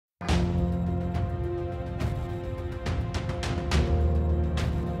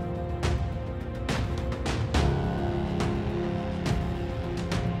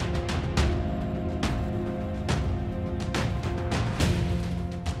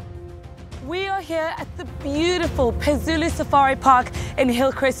are here at the beautiful Zulu Safari Park in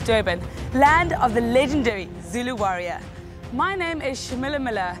Hillcrest, Durban, land of the legendary Zulu warrior. My name is Shamila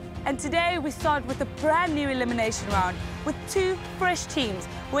Miller, and today we start with a brand new elimination round with two fresh teams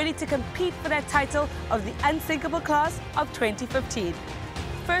ready to compete for that title of the Unsinkable class of 2015.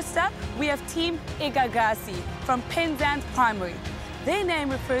 First up, we have Team Igagasi from Penzance Primary. Their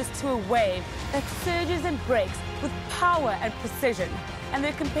name refers to a wave that surges and breaks with power and precision. And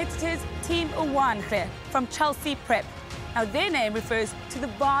their competitors, Team Ulwandle from Chelsea Prep. Now their name refers to the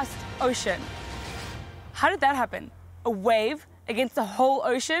vast ocean. How did that happen? A wave against the whole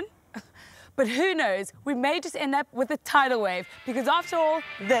ocean? But who knows, we may just end up with a tidal wave, because after all,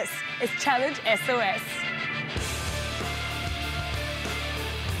 this is Challenge SOS.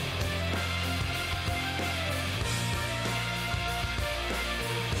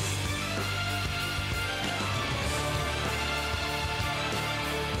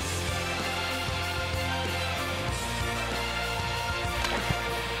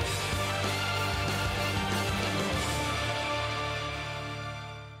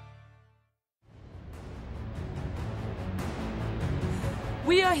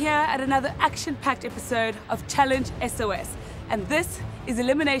 We are here at another action-packed episode of Challenge SOS, and this is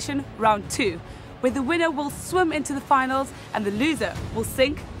Elimination Round 2, where the winner will swim into the finals and the loser will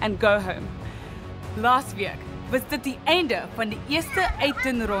sink and go home. Last week was dit die einde van die eerste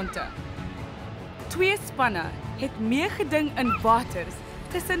uitdenronde. Twee spanne het meegeding in waters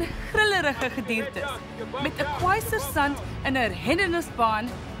tussen grillerige gediertes, met 'n kwaisersand in 'n hindernisbaan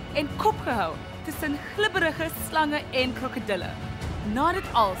en kop gehou tussen glibberige slange en krokodille. Na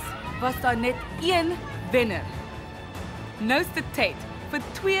dit als was daar net een wenner. Nou is dit tyd vir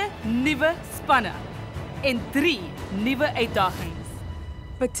twee nuwe spanne en 3 nuwe uitdagings.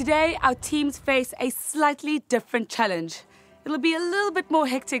 But today our teams face a slightly different challenge. It'll be a little bit more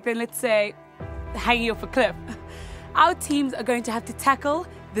hectic than, let's say, hanging off a cliff. Our teams are going to have to tackle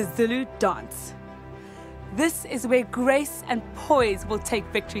the Zulu Dance. This is where grace and poise will take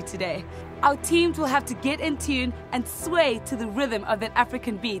victory today. Our teams will have to get in tune and sway to the rhythm of that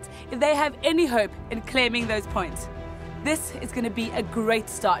African beat if they have any hope in claiming those points. This is going to be a great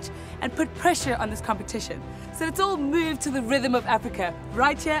start and put pressure on this competition. So let's all move to the rhythm of Africa,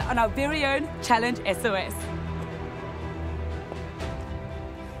 right here on our very own Challenge SOS.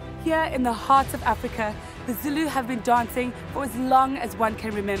 Here in the heart of Africa, the Zulu have been dancing for as long as one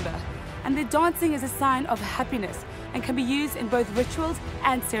can remember. And their dancing is a sign of happiness and can be used in both rituals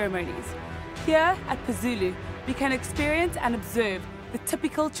and ceremonies. Here at Zulu, we can experience and observe the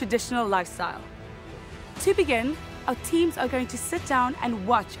typical traditional lifestyle. To begin, our teams are going to sit down and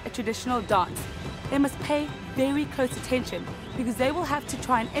watch a traditional dance. They must pay very close attention because they will have to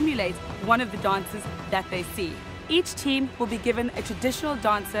try and emulate one of the dances that they see. Each team will be given a traditional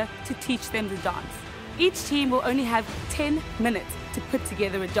dancer to teach them the dance. Each team will only have 10 minutes to put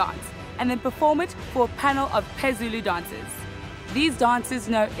together a dance and then perform it for a panel of Zulu dancers. These dancers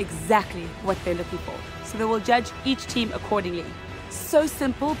know exactly what they're looking for, so they will judge each team accordingly. So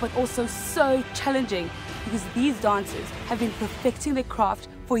simple, but also so challenging, because these dancers have been perfecting their craft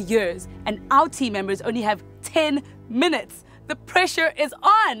for years, and our team members only have 10 minutes. The pressure is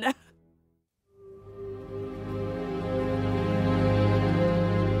on!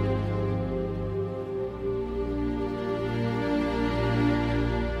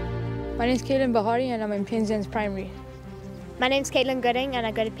 My name is Caitlin Bahari and I'm in Penzance Primary. My name is Caitlin Gooding and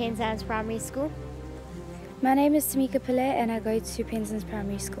I go to Penzance Primary School. My name is Tamika Pillay and I go to Penzance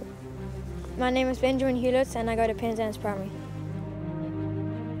Primary School. My name is Benjamin Hewlett and I go to Penzance Primary.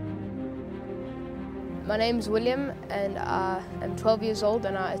 My name is William and I am 12 years old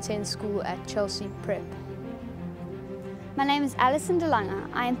and I attend school at Chelsea Prep. My name is Alison DeLange.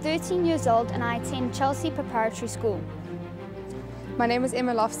 I am 13 years old and I attend Chelsea Preparatory School. My name is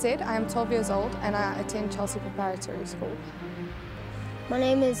Emma Lofsted. I am 12 years old and I attend Chelsea Preparatory School. My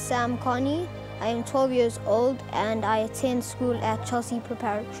name is Sam Carney. I am 12 years old and I attend school at Chelsea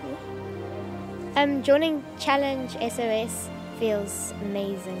Preparatory. Joining Challenge SOS feels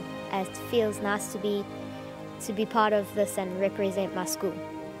amazing. It feels nice to be part of this and represent my school.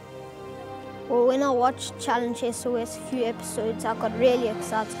 Well, when I watched Challenge SOS a few episodes, I got really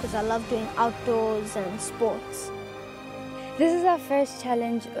excited because I love doing outdoors and sports. This is our first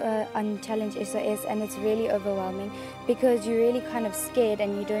challenge on Challenge SOS, and it's really overwhelming because you're really kind of scared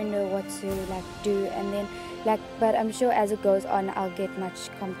and you don't know what to do, and then but I'm sure as it goes on I'll get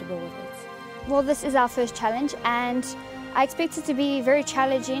much comfortable with it. Well, this is our first challenge and I expect it to be very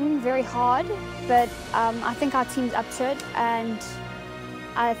challenging, very hard, but I think our team's up to it and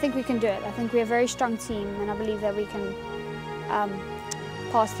I think we can do it. I think we're a very strong team and I believe that we can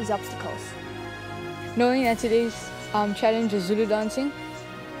pass these obstacles. Knowing that today's challenge is Zulu dancing,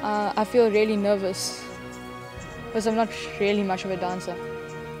 I feel really nervous because I'm not really much of a dancer.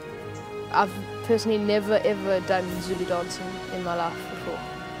 I've personally never ever done Zulu dancing in my life before.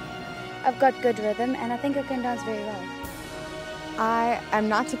 I've got good rhythm and I think I can dance very well. I am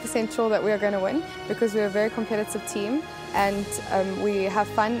 90% sure that we are going to win because we're a very competitive team and we have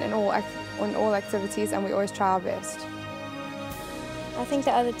fun in all activities and we always try our best. I think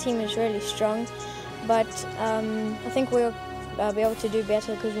the other team is really strong, but I think we'll be able to do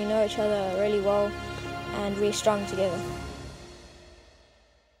better because we know each other really well and we're strong together.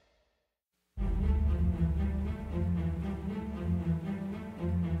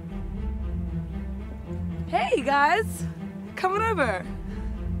 Hey guys, come on over.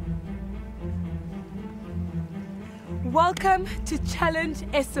 Welcome to Challenge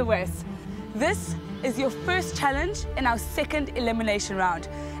SOS. This is your first challenge in our second elimination round,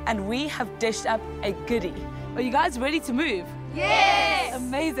 and we have dished up a goodie. Are you guys ready to move? Yes!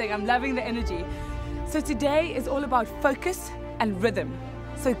 Amazing, I'm loving the energy. So today is all about focus and rhythm.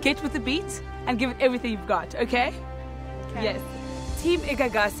 So get with the beat and give it everything you've got, okay? Yes. Team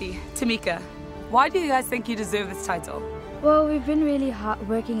Igagasi, Tamika, why do you guys think you deserve this title? Well, we've been really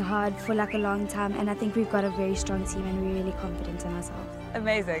working hard for like a long time and I think we've got a very strong team and we're really confident in ourselves.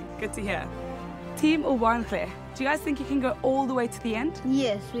 Amazing, good to hear. Team Ulwandle, do you guys think you can go all the way to the end?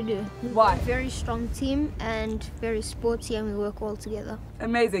 Yes, we do. Why? We're a very strong team and very sporty and we work all together.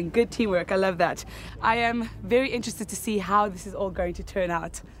 Amazing, good teamwork, I love that. I am very interested to see how this is all going to turn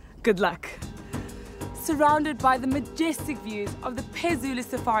out. Good luck. Surrounded by the majestic views of the Zulu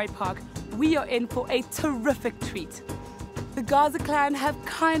Safari Park, we are in for a terrific treat. The Gaza clan have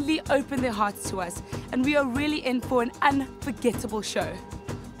kindly opened their hearts to us and we are really in for an unforgettable show.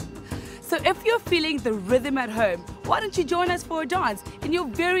 So if you're feeling the rhythm at home, why don't you join us for a dance in your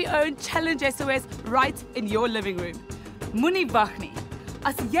very own Challenge SOS right in your living room? Moenie wag nie.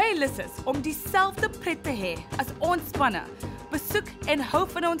 As jy lus is om dieselfde pret te hê as ons spanne, besoek en hou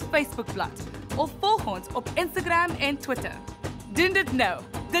van ons Facebookblad of volg ons op Instagram en Twitter. Doen dit nou.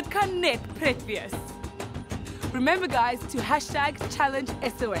 Dit kan net pret wees. Remember guys to #Challenge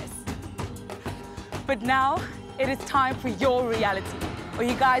SOS. But now it is time for your reality. Are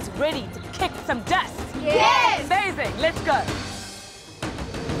you guys ready to kick some dust? Yes! Amazing, let's go.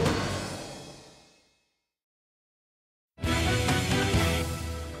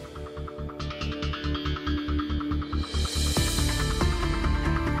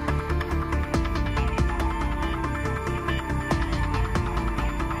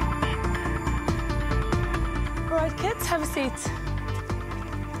 All right, kids, have a seat.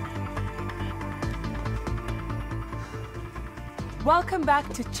 Welcome back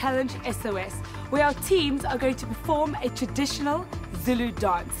to Challenge SOS, where our teams are going to perform a traditional Zulu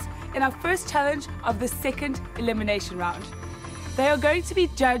dance in our first challenge of the second elimination round. They are going to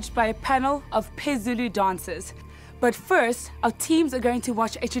be judged by a panel of Zulu dancers. But first, our teams are going to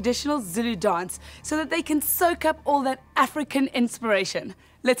watch a traditional Zulu dance so that they can soak up all that African inspiration.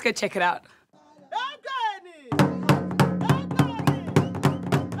 Let's go check it out.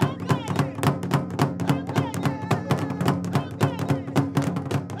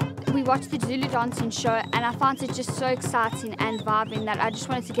 We watched the Zulu dancing show and I found it just so exciting and vibing that I just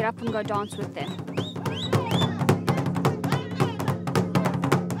wanted to get up and go dance with them.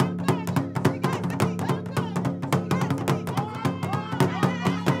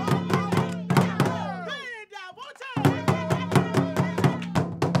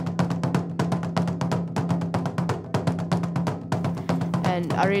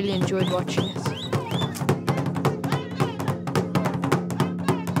 And I really enjoyed watching it.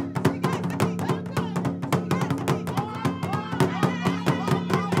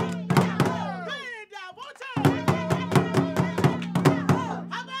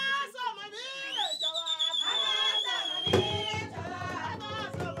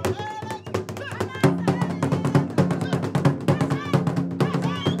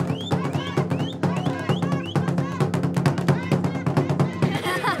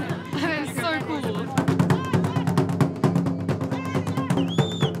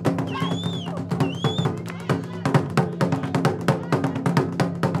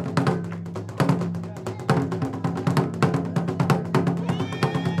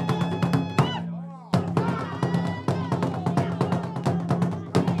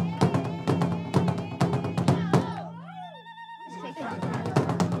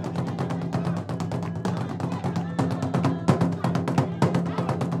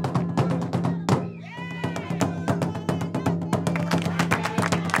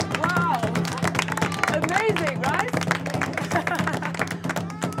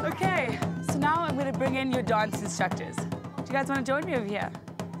 bring in your dance instructors. Do you guys want to join me over here?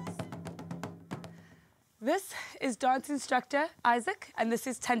 This is dance instructor Isaac, and this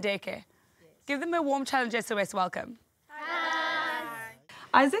is Thandeke. Give them a warm Challenge SOS welcome. Hi.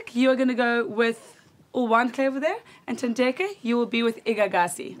 Isaac, you are going to go with Ulwandle over there, and Thandeke, you will be with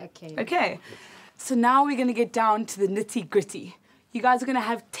Igagasi. Okay. So now we're going to get down to the nitty-gritty. You guys are going to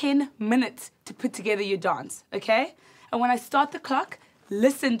have 10 minutes to put together your dance, okay? And when I start the clock,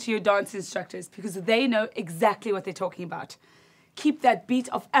 listen to your dance instructors because they know exactly what they're talking about. Keep that beat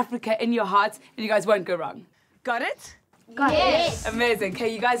of Africa in your hearts and you guys won't go wrong. Got it? Got it. Amazing.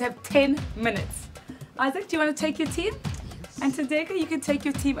 Okay, you guys have 10 minutes. Isaac, do you want to take your team? And Thandeke, you can take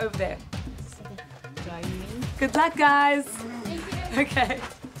your team over there. Good luck, guys. Thank you. Okay.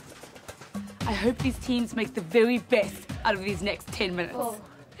 I hope these teams make the very best out of these next 10 minutes. 4.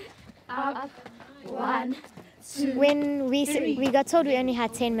 Up. 1, 2. When we got told we only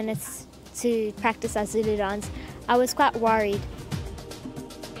had 10 minutes to practice our Zulu dance, I was quite worried.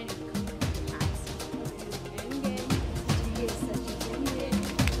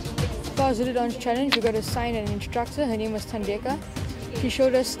 For our Zulu Dance challenge, we got assigned an instructor. Her name was Thandeke. She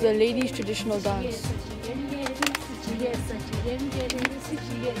showed us the ladies' traditional dance.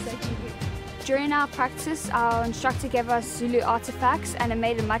 During our practice, our instructor gave us Zulu artifacts and it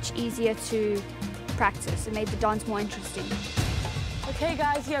made it much easier to practice. It made the dance more interesting. Okay,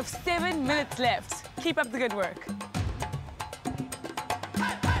 guys, you have 7 minutes left. Keep up the good work.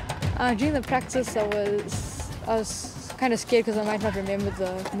 During the practice, I was kind of scared because I might not remember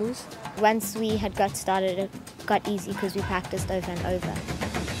the moves. Once we had got started, it got easy because we practiced over and over.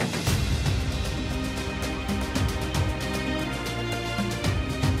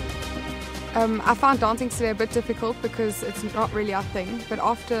 I found dancing today a bit difficult because it's not really our thing, but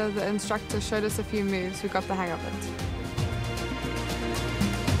after the instructor showed us a few moves, we got the hang of it.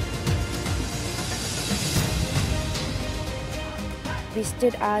 We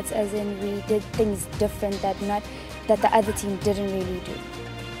stood out as in we did things different that the other team didn't really do.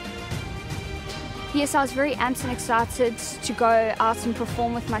 Yes, I was very amped and excited to go out and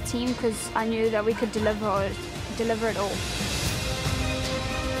perform with my team because I knew that we could deliver it all.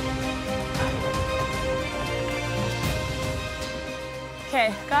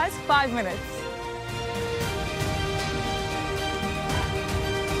 Okay, guys, 5 minutes.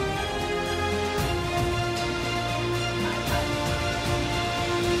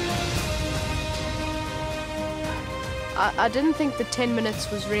 I didn't think the 10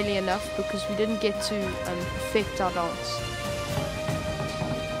 minutes was really enough because we didn't get to perfect our dance.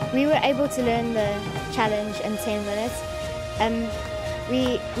 We were able to learn the challenge in 10 minutes.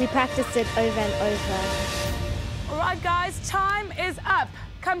 We practiced it over and over. All right, guys, time is up.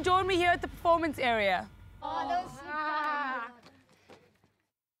 Come join me here at the performance area.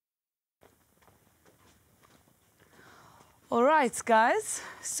 All right, guys,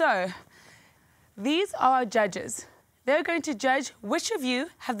 so these are our judges. They're going to judge which of you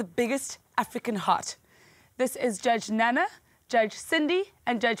have the biggest African heart. This is Judge Nana, Judge Cindy,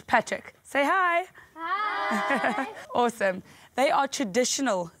 and Judge Patrick. Say hi. Hi. Awesome. They are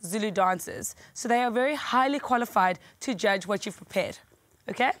traditional Zulu dancers, so they are very highly qualified to judge what you've prepared.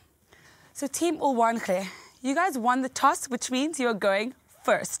 Okay? So Team Ulwandle, you guys won the toss, which means you're going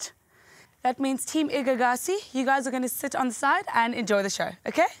first. That means Team Igagasi, you guys are going to sit on the side and enjoy the show.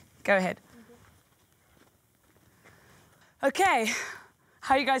 Okay? Go ahead. Okay.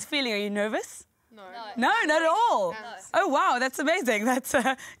 How are you guys feeling? Are you nervous? No. No, not at all. No. Oh, wow, that's amazing. That's,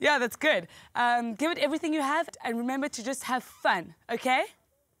 yeah, that's good. Give it everything you have and remember to just have fun, okay?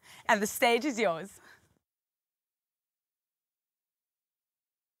 And the stage is yours.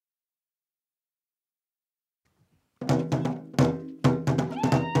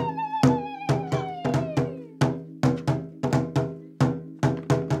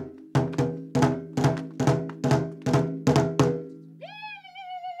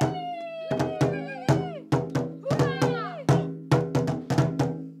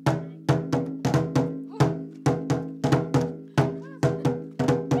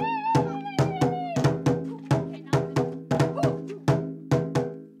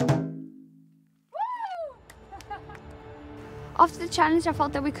 After the challenge, I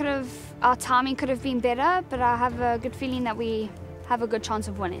felt that our timing could have been better, but I have a good feeling that we have a good chance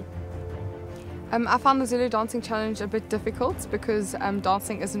of winning. I found the Zulu dancing challenge a bit difficult because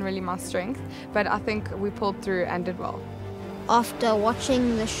dancing isn't really my strength, but I think we pulled through and did well. After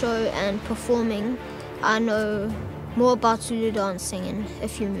watching the show and performing, I know more about Zulu dancing in a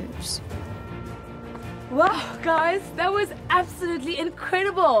few moves. Wow, guys, that was absolutely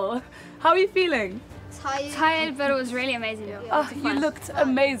incredible. How are you feeling? Tired, but it was really amazing. Oh, you looked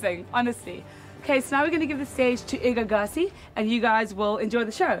amazing, honestly. Okay, so now we're going to give the stage to Igagasi, and you guys will enjoy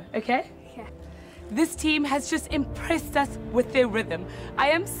the show, okay? Yeah. This team has just impressed us with their rhythm. I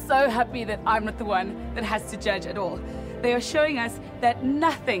am so happy that I'm not the one that has to judge at all. They are showing us that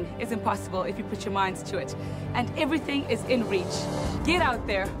nothing is impossible if you put your minds to it, and everything is in reach. Get out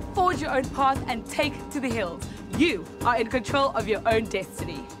there, forge your own path, and take to the hills. You are in control of your own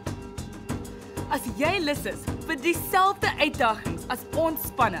destiny. As jy lus is vir dieselfde uitdagings as ons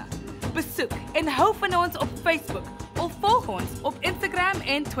spanne, besoek en hou van ons op Facebook of volg ons op Instagram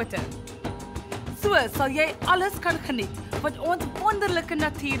en Twitter. So sal jy alles kan geniet wat ons wonderlike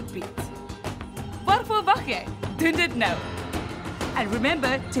natuur bied. Waarvoor wag jy? Doen dit nou. And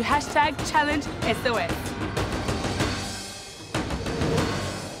remember to #challenge SOS.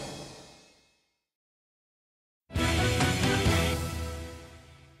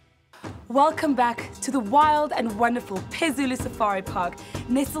 Welcome back to the wild and wonderful Zulu Safari Park,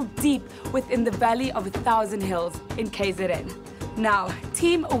 nestled deep within the Valley of 1,000 Hills in KZN. Now,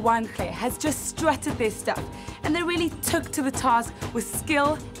 Team Ulwandle has just strutted their stuff, and they really took to the task with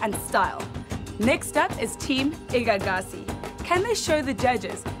skill and style. Next up is Team Igagasi. Can they show the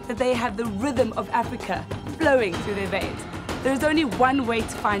judges that they have the rhythm of Africa flowing through their veins? There's only one way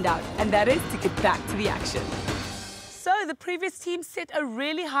to find out, and that is to get back to the action. So the previous team set a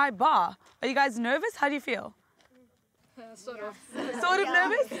really high bar. Are you guys nervous? How do you feel? Sort of. Sort of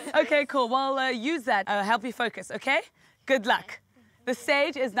nervous? Okay, cool. Well, use that. Help you focus, okay? Good luck. The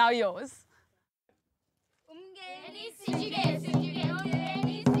stage is now yours.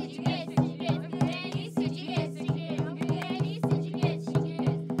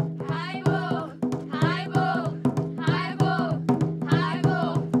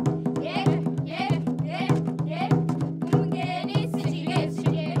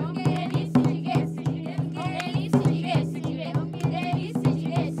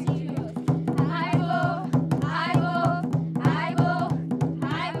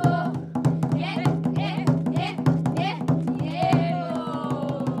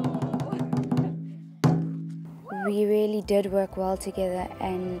 We really did work well together,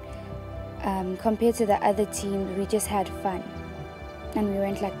 and compared to the other teams, we just had fun. And we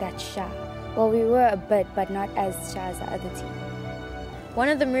weren't like that shy. Well, we were a bit, but not as shy as the other team. One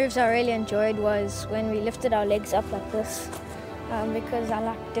of the moves I really enjoyed was when we lifted our legs up like this, because I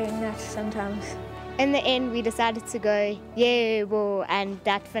like doing that sometimes. In the end, we decided to go, yeah, whoa, and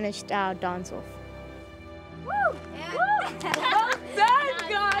that finished our dance off. Woo! Yeah. Woo! Well done,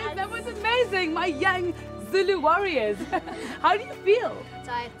 guys! That was amazing, my young Zulu warriors. How do you feel?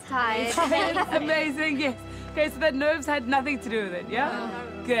 Tired. Amazing, yes. Okay, so that nerves had nothing to do with it, yeah?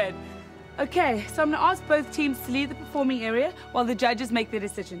 Good. Okay, so I'm going to ask both teams to leave the performing area while the judges make their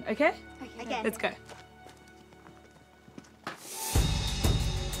decision, okay? Okay. Let's go.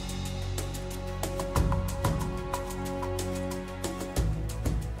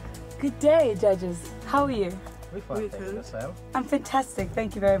 Good day, judges. How are you? We're fine, thank you, Sam. I'm fantastic,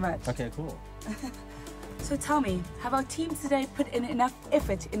 thank you very much. Okay, cool. So tell me, have our teams today put in enough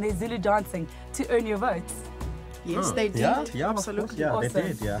effort in their Zulu dancing to earn your votes? Yes, they did. Yeah, Absolutely. Yeah, Awesome. they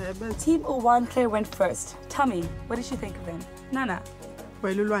did, yeah. Team Ulwandle went first. Tell me, what did you think of them? Nana?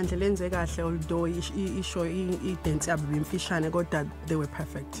 Well, Ulwandle lenze kahle, although isho i-dance yabo bimfishane, kodwa they were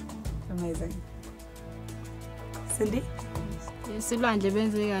perfect. Amazing. Cindy? Yes, Ulwandle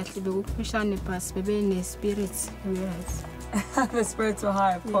benze kahle, bekuphishane but bebe-ne-spirit. Yes. The spirits were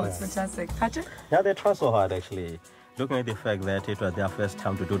high, of course. Yes. Fantastic. Patrick? Yeah, they tried so hard, actually. Looking at the fact that it was their first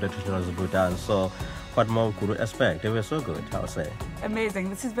time to do the traditional Zulu dance, so what more could we expect? They were so good, I would say. Amazing.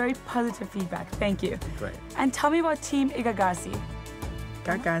 This is very positive feedback. Thank you. Great. And tell me about Team Igagasi.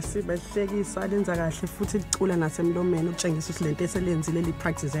 Igagasi behlekisa lenza kahle futhi licula nasemlomeni ukutshengisa ukuthi lento eselenzile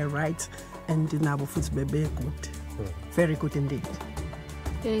li-practice right, and nabo futhi bebe good. Very good indeed.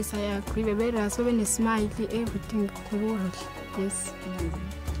 Yes, I agree. So when they smile, everything good. Yes.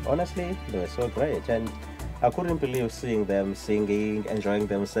 Honestly, they were so great, and I couldn't believe seeing them singing, enjoying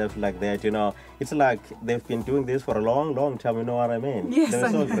themselves like that. You know, it's like they've been doing this for a long, long time. You know what I mean? Yes, they were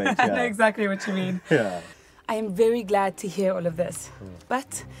so great. I Yeah. know exactly what you mean. Yeah. I am very glad to hear all of this.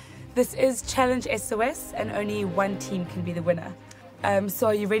 But this is Challenge SOS, and only one team can be the winner. So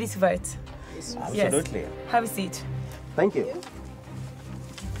are you ready to vote? Absolutely. Yes. Have a seat. Thank you.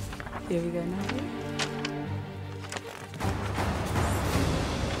 Here we go now.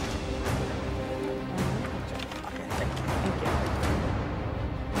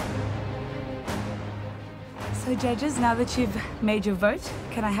 So judges, now that you've made your vote,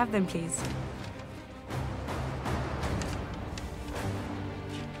 can I have them please?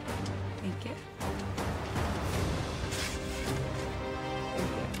 Thank you.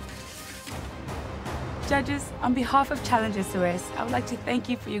 Judges, on behalf of Challenge SOS, I would like to thank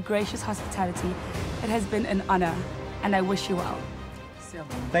you for your gracious hospitality. It has been an honor, and I wish you well.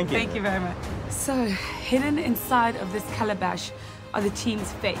 Thank you. Thank you very much. So, hidden inside of this calabash are the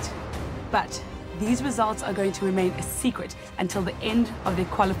team's fate. But these results are going to remain a secret until the end of the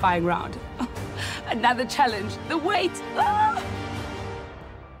qualifying round. Another challenge, the wait. Ah!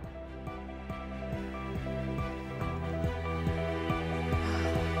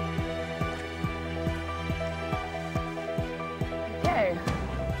 Okay,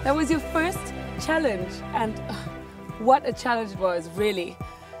 that was your first challenge, and what a challenge it was, really.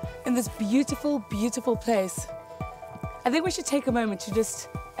 In this beautiful, beautiful place. I think we should take a moment to just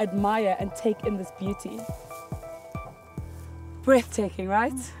admire and take in this beauty. Breathtaking,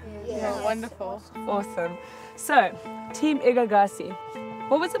 right? Yeah, wonderful. Awesome. So, Team Igagasi,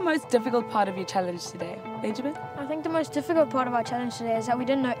 what was the most difficult part of your challenge today? Benjamin? I think the most difficult part of our challenge today is that we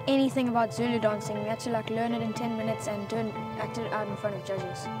didn't know anything about Zulu dancing. We had to learn it in 10 minutes and act it out in front of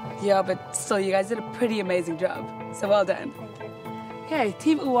judges. Yeah, but still, you guys did a pretty amazing job. So well done. Thank you. Okay,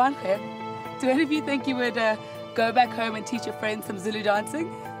 Team Ulwandle, do any of you think you would go back home and teach your friends some Zulu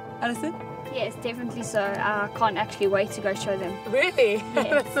dancing? Alison? Yes, definitely so. I can't actually wait to go show them. Really?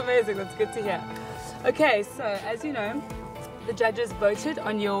 Yes. That's amazing. That's good to hear. Okay, so as you know, the judges voted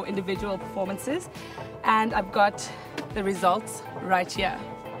on your individual performances, and I've got the results right here.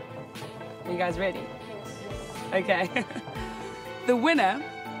 Are you guys ready? Yes. Okay. The winner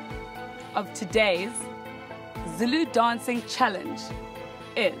of today's Zulu Dancing Challenge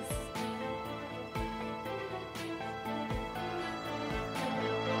is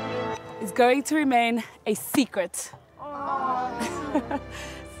going to remain a secret.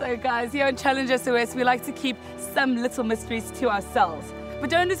 So guys, here on Challenge SOS, we like to keep some little mysteries to ourselves.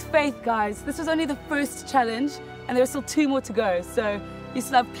 But don't lose faith, guys. This was only the first challenge, and there are still 2 more to go. So you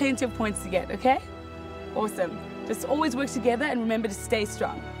still have plenty of points to get, okay? Awesome. Just always work together and remember to stay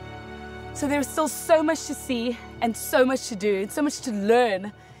strong. So there's still so much to see and so much to do and so much to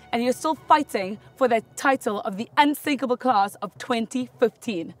learn. And you're still fighting for the title of the unsinkable class of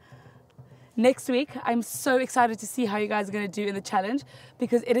 2015. Next week, I'm so excited to see how you guys are going to do in the challenge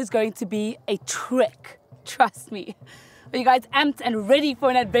because it is going to be a trick. Trust me. Are you guys amped and ready for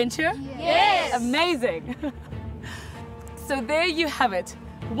an adventure? Yes! Amazing. So there you have it.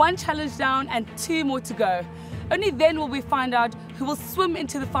 1 challenge down and 2 more to go. Only then will we find out who will swim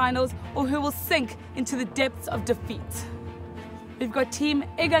into the finals or who will sink into the depths of defeat. We've got Team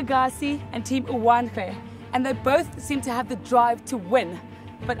Igagasi and Team Ulwandle, and they both seem to have the drive to win.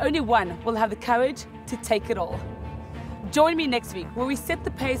 But only one will have the courage to take it all. Join me next week where we set the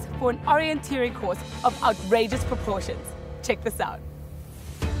pace for an orienteering course of outrageous proportions. Check this out.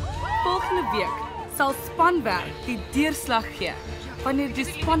 Volgende week sal spanwerk die deurslag gee wanneer die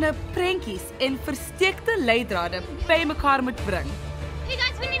spanne prentjies en versteekte leidrade by mekaar moet bring. Hey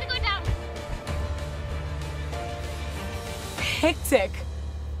guys, we need to go down. Hectic.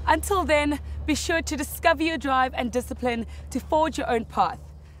 Until then, be sure to discover your drive and discipline to forge your own path.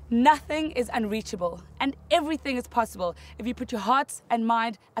 Nothing is unreachable, and everything is possible if you put your hearts and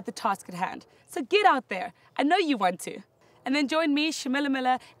mind at the task at hand. So get out there. I know you want to. And then join me, Shamila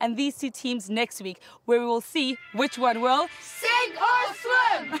Miller, and these 2 teams next week, where we will see which one will Sink or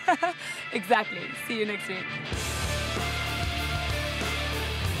swim! Exactly. See you next week.